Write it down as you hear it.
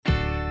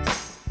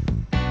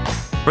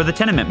For the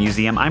Tenement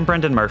Museum, I'm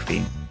Brendan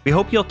Murphy. We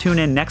hope you'll tune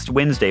in next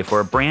Wednesday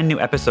for a brand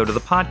new episode of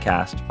the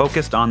podcast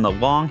focused on the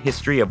long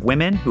history of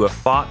women who have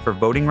fought for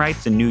voting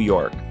rights in New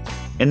York.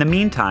 In the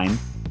meantime,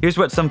 here's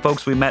what some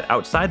folks we met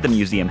outside the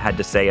museum had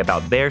to say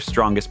about their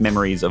strongest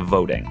memories of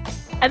voting.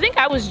 I think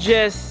I was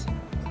just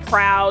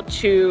proud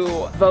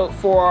to vote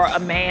for a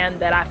man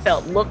that I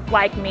felt looked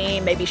like me,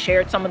 maybe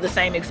shared some of the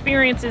same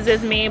experiences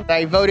as me.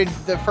 I voted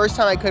the first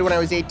time I could when I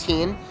was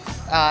 18,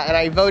 and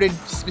I voted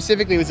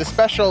specifically, it was a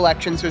special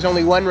election, so it was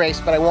only one race,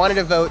 but I wanted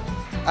to vote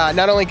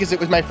not only because it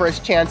was my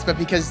first chance, but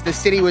because the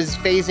city was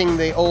phasing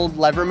the old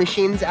lever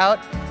machines out,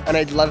 and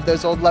I loved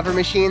those old lever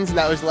machines, and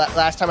that was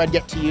last time I'd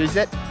get to use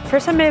it.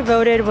 First time I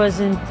voted was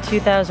in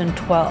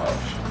 2012.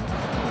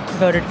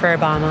 Voted for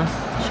Obama.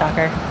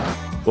 Shocker.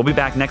 We'll be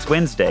back next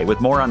Wednesday with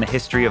more on the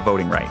history of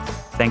voting rights.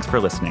 Thanks for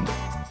listening.